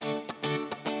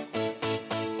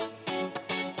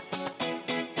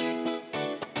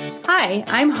Hi,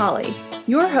 I'm Holly,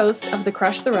 your host of the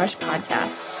Crush the Rush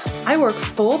podcast. I work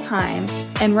full-time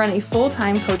and run a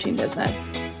full-time coaching business.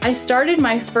 I started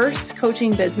my first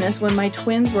coaching business when my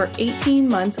twins were 18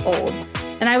 months old,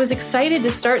 and I was excited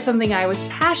to start something I was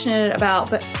passionate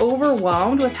about, but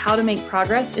overwhelmed with how to make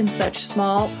progress in such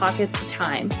small pockets of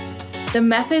time. The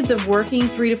methods of working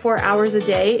 3 to 4 hours a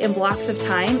day in blocks of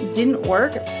time didn't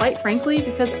work, quite frankly,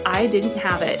 because I didn't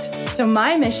have it. So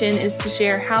my mission is to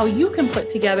share how you can put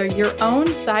together your own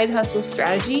side hustle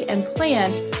strategy and plan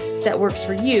that works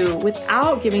for you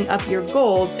without giving up your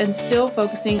goals and still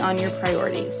focusing on your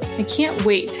priorities. I can't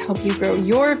wait to help you grow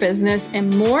your business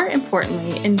and, more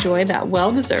importantly, enjoy that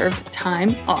well-deserved time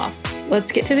off.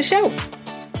 Let's get to the show.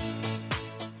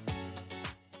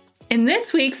 In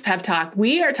this week's pep talk,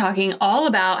 we are talking all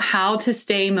about how to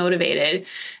stay motivated.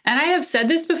 And I have said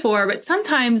this before, but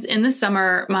sometimes in the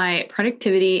summer, my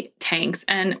productivity tanks.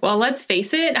 And well, let's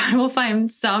face it, I will find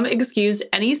some excuse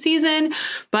any season,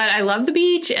 but I love the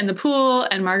beach and the pool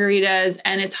and margaritas.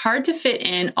 And it's hard to fit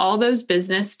in all those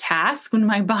business tasks when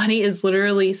my body is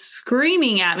literally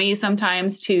screaming at me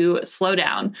sometimes to slow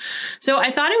down. So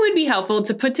I thought it would be helpful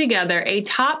to put together a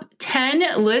top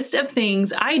 10 list of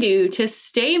things I do to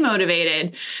stay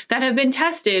motivated that have been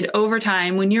tested over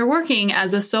time when you're working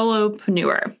as a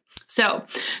solopreneur. So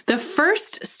the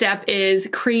first step is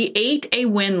create a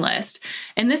win list.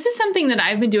 And this is something that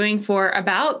I've been doing for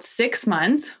about 6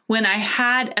 months when I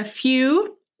had a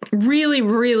few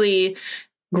really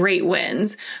great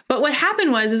wins. But what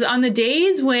happened is on the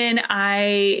days when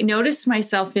I noticed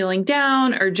myself feeling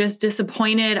down or just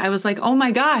disappointed, I was like, oh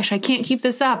my gosh, I can't keep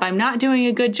this up. I'm not doing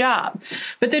a good job.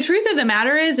 But the truth of the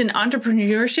matter is, in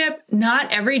entrepreneurship, not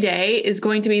every day is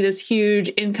going to be this huge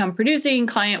income producing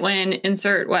client win,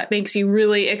 insert what makes you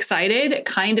really excited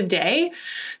kind of day.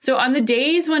 So on the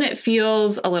days when it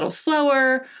feels a little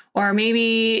slower, or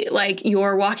maybe like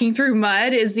you're walking through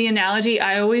mud is the analogy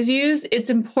I always use, it's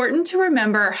important to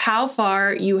remember how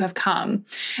far you have come.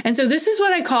 And so this is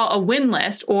what I call a win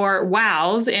list, or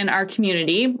WOWs in our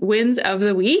community, wins of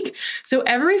the week. So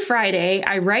every Friday,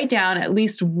 I write down at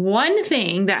least one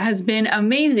thing that has been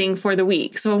amazing for the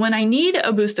week. So when I need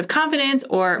a boost of confidence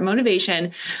or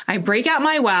motivation, I break out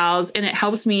my WOWs and it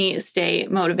helps me stay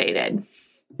motivated.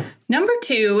 Number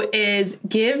 2 is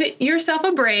give yourself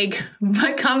a break,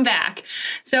 but come back.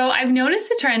 So I've noticed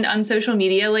a trend on social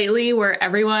media lately where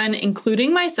everyone,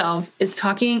 including myself, is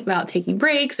talking about taking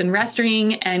breaks and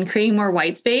resting and creating more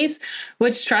white space,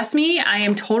 which, trust me, I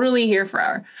am totally here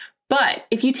for. But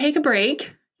if you take a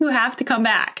break, you have to come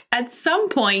back. At some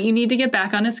point, you need to get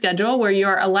back on a schedule where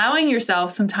you're allowing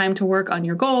yourself some time to work on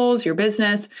your goals, your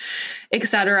business,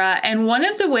 etc. And one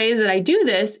of the ways that I do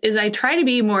this is I try to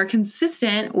be more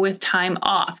consistent with time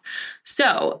off.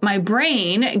 So my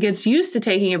brain gets used to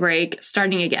taking a break,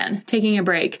 starting again, taking a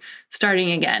break,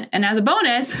 starting again. And as a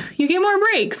bonus, you get more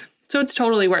breaks. So it's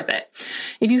totally worth it.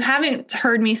 If you haven't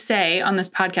heard me say on this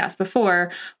podcast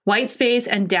before, white space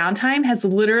and downtime has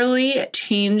literally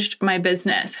changed my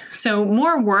business. So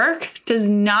more work does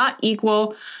not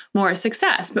equal more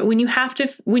success. But when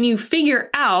you figure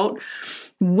out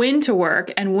when to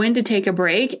work and when to take a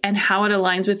break and how it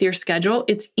aligns with your schedule,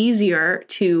 it's easier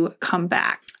to come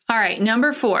back. All right,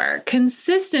 number 4,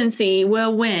 consistency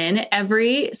will win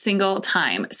every single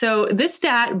time. So this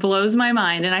stat blows my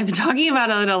mind, and I've been talking about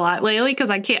it a lot lately because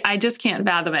I just can't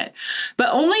fathom it. But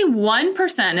only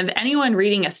 1% of anyone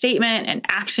reading a statement, an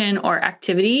action, or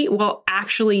activity will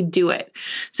actually do it.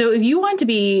 So if you want to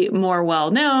be more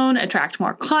well-known, attract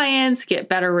more clients, get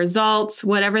better results,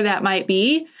 whatever that might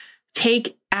be,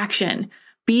 take action.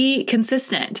 Be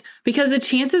consistent, because the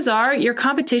chances are your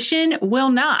competition will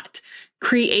not.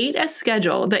 Create a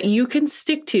schedule that you can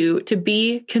stick to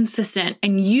be consistent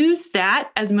and use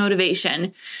that as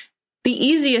motivation. The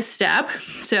easiest step,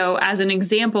 so as an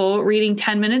example, reading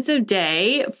 10 minutes a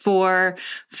day for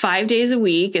 5 days a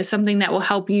week is something that will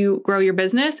help you grow your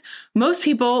business. Most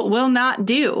people will not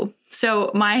do. So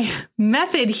my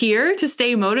method here to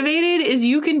stay motivated is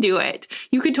you can do it.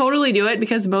 You could totally do it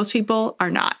because most people are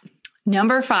not.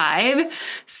 Number 5,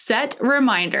 set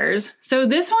reminders. So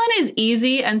this one is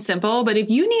easy and simple, but if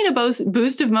you need a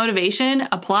boost of motivation,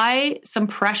 apply some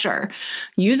pressure.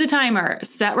 Use a timer,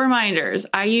 set reminders.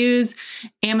 I use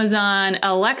Amazon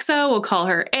Alexa, we'll call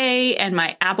her A, and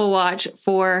my Apple Watch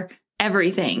for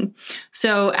everything.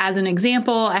 So as an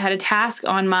example, I had a task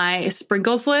on my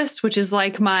sprinkles list, which is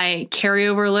like my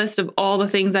carryover list of all the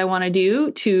things I want to do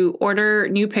to order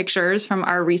new pictures from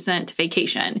our recent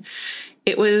vacation.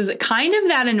 It was kind of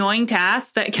that annoying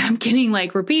task that kept getting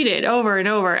like repeated over and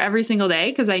over every single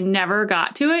day because I never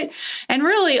got to it. And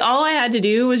really all I had to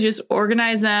do was just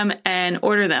organize them and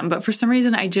order them. But for some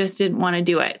reason, I just didn't want to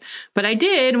do it. But I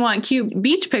did want cute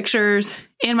beach pictures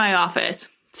in my office.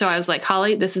 So I was like,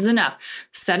 Holly, this is enough.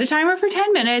 Set a timer for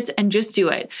 10 minutes and just do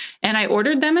it. And I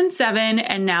ordered them in 7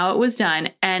 and now it was done.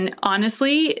 And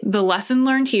honestly, the lesson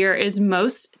learned here is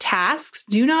most tasks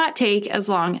do not take as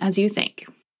long as you think.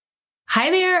 Hi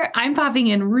there. I'm popping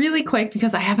in really quick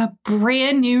because I have a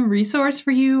brand new resource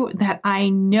for you that I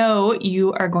know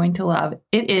you are going to love.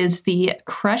 It is the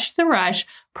Crush the Rush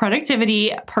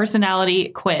Productivity Personality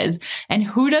Quiz. And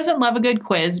who doesn't love a good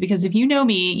quiz? Because if you know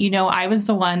me, you know I was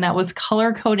the one that was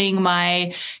color coding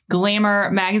my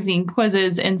Glamour magazine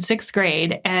quizzes in 6th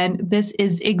grade. And this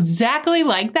is exactly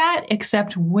like that,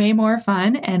 except way more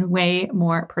fun and way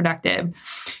more productive.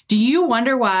 Do you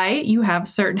wonder why you have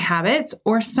certain habits,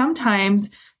 or sometimes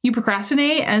you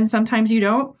procrastinate and sometimes you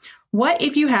don't? What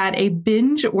if you had a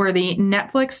binge-worthy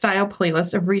Netflix-style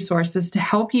playlist of resources to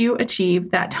help you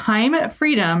achieve that time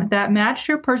freedom that matched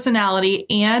your personality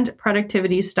and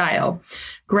productivity style?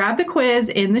 Grab the quiz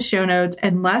in the show notes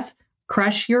and let's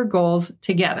crush your goals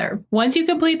together. Once you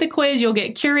complete the quiz, you'll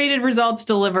get curated results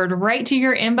delivered right to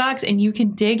your inbox and you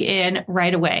can dig in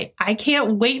right away. I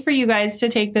can't wait for you guys to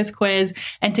take this quiz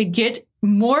and to get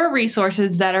more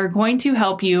resources that are going to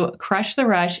help you crush the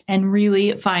rush and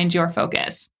really find your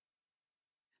focus.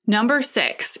 Number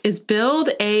 6 is build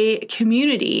a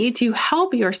community to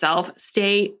help yourself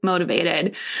stay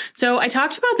motivated. So I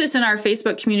talked about this in our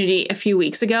Facebook community a few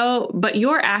weeks ago, but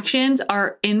your actions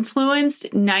are influenced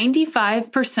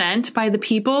 95% by the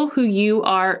people who you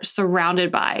are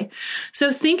surrounded by.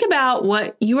 So think about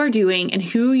what you are doing and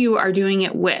who you are doing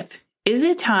it with. Is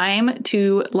it time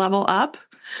to level up?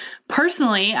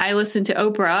 Personally, I listen to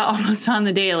Oprah almost on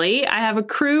the daily. I have a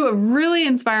crew of really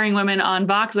inspiring women on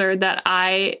Voxer that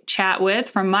I chat with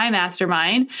from my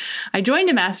mastermind. I joined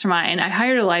a mastermind, I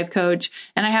hired a life coach,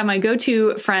 and I have my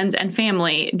go-to friends and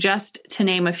family, just to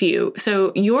name a few.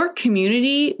 So your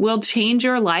community will change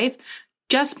your life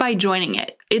just by joining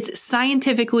it. It's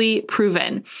scientifically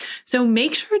proven. So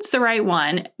make sure it's the right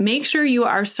one. Make sure you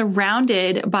are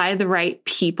surrounded by the right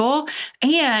people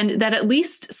and that at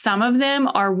least some of them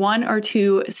are 1 or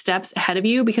 2 steps ahead of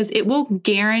you, because it will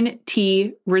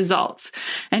guarantee results.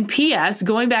 And P.S.,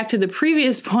 going back to the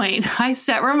previous point, I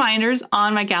set reminders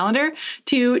on my calendar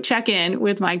to check in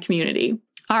with my community.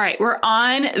 All right, we're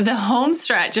on the home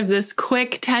stretch of this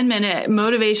quick 10-minute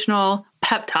motivational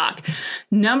pep talk.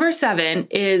 Number 7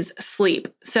 is sleep.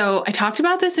 So I talked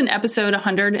about this in episode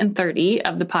 130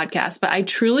 of the podcast, but I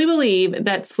truly believe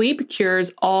that sleep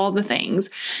cures all the things.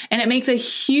 And it makes a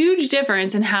huge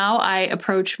difference in how I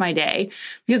approach my day,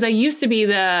 because I used to be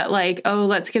the like, oh,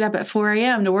 let's get up at 4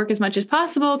 a.m. to work as much as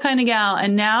possible kind of gal.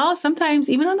 And now sometimes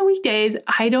even on the weekdays,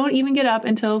 I don't even get up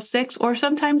until 6 or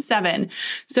sometimes 7.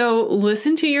 So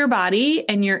listen to your body,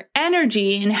 and your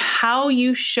energy and how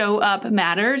you show up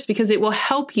matters, because it will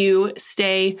help you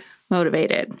stay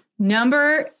motivated.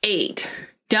 Number 8,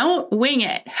 don't wing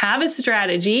it. Have a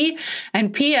strategy.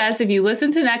 And P.S., if you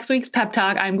listen to next week's pep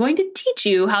talk, I'm going to teach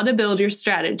you how to build your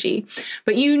strategy.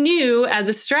 But you knew as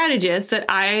a strategist that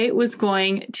I was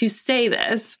going to say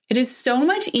this. It is so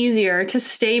much easier to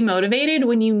stay motivated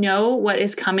when you know what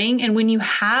is coming and when you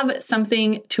have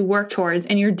something to work towards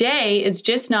and your day is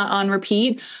just not on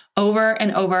repeat over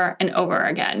and over and over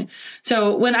again.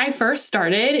 So when I first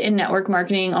started in network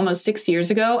marketing almost 6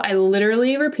 years ago, I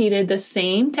literally repeated the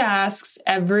same tasks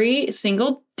every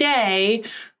single day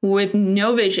with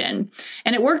no vision.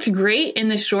 And it worked great in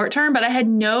the short term, but I had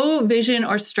no vision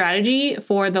or strategy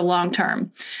for the long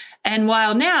term. And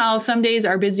while now some days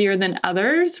are busier than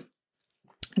others,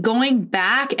 going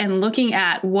back and looking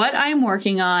at what I'm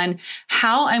working on,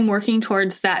 how I'm working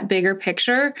towards that bigger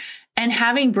picture, and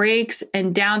having breaks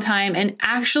and downtime and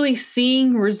actually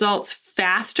seeing results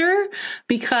faster,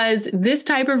 because this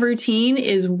type of routine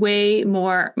is way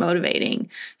more motivating.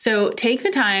 So take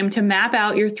the time to map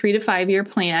out your 3 to 5 year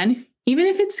plan, even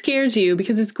if it scares you,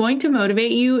 because it's going to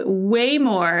motivate you way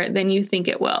more than you think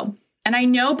it will. And I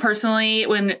know personally,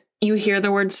 when you hear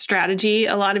the word strategy,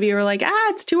 a lot of you are like,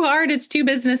 it's too hard. It's too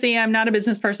businessy. I'm not a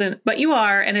business person, but you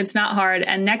are, and it's not hard.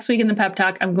 And next week in the pep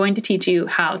talk, I'm going to teach you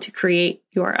how to create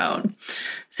your own.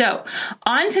 So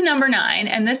on to number 9,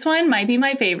 and this one might be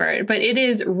my favorite, but it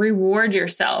is reward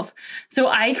yourself. So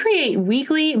I create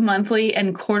weekly, monthly,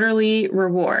 and quarterly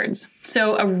rewards.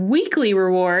 So a weekly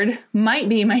reward might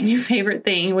be my new favorite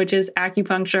thing, which is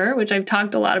acupuncture, which I've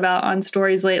talked a lot about on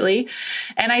stories lately.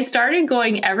 And I started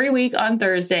going every week on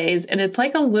Thursdays, and it's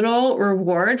like a little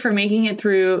reward for making it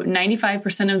through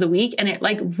 95% of the week. And it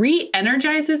like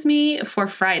re-energizes me for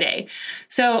Friday.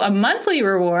 So a monthly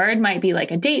reward might be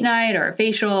like a date night or a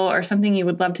facial or something you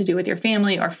would love to do with your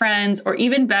family or friends, or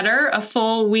even better, a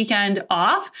full weekend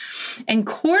off. And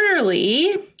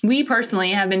quarterly, we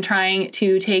personally have been trying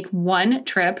to take one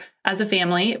trip as a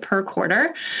family per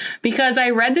quarter, because I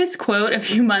read this quote a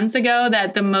few months ago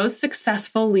that the most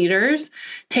successful leaders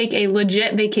take a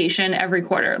legit vacation every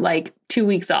quarter, like 2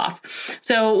 weeks off.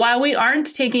 So while we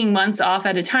aren't taking months off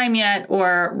at a time yet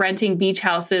or renting beach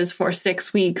houses for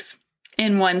 6 weeks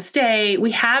in one stay,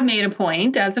 we have made a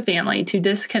point as a family to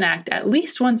disconnect at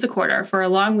least once a quarter for a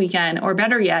long weekend, or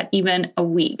better yet, even a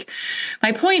week.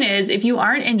 My point is, if you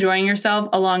aren't enjoying yourself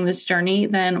along this journey,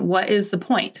 then what is the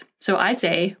point? So I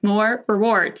say more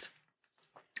rewards.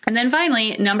 And then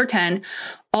finally, number 10,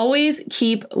 always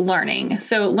keep learning.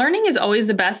 So learning is always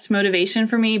the best motivation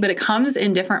for me, but it comes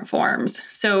in different forms.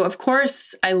 So of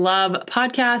course, I love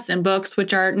podcasts and books,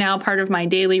 which are now part of my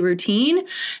daily routine,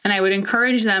 and I would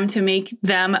encourage them to make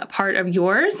them part of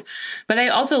yours. But I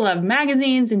also love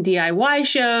magazines and DIY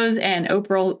shows and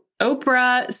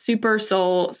Oprah Super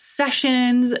Soul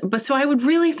sessions. But so I would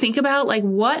really think about like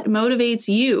what motivates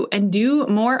you and do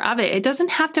more of it. It doesn't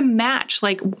have to match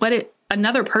like what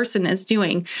another person is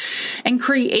doing, and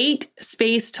create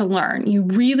space to learn. You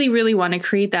really, really want to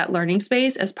create that learning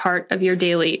space as part of your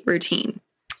daily routine.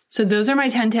 So those are my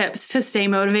 10 tips to stay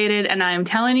motivated, and I'm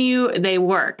telling you, they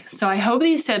work. So I hope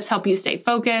these tips help you stay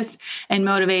focused and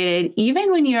motivated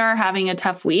even when you're having a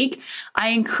tough week. I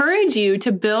encourage you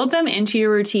to build them into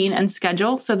your routine and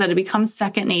schedule so that it becomes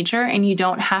second nature and you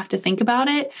don't have to think about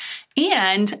it.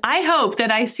 And I hope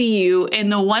that I see you in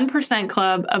the 1%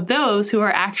 club of those who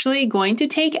are actually going to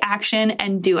take action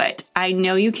and do it. I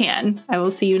know you can. I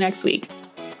will see you next week.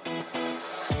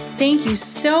 Thank you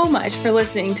so much for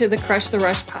listening to the Crush the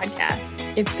Rush podcast.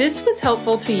 If this was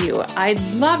helpful to you, I'd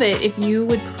love it if you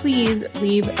would please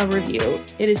leave a review.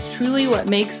 It is truly what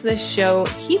makes this show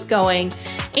keep going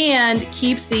and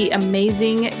keeps the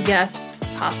amazing guests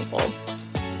possible.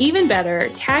 Even better,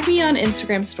 tag me on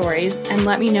Instagram stories and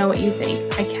let me know what you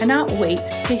think. I cannot wait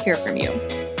to hear from you.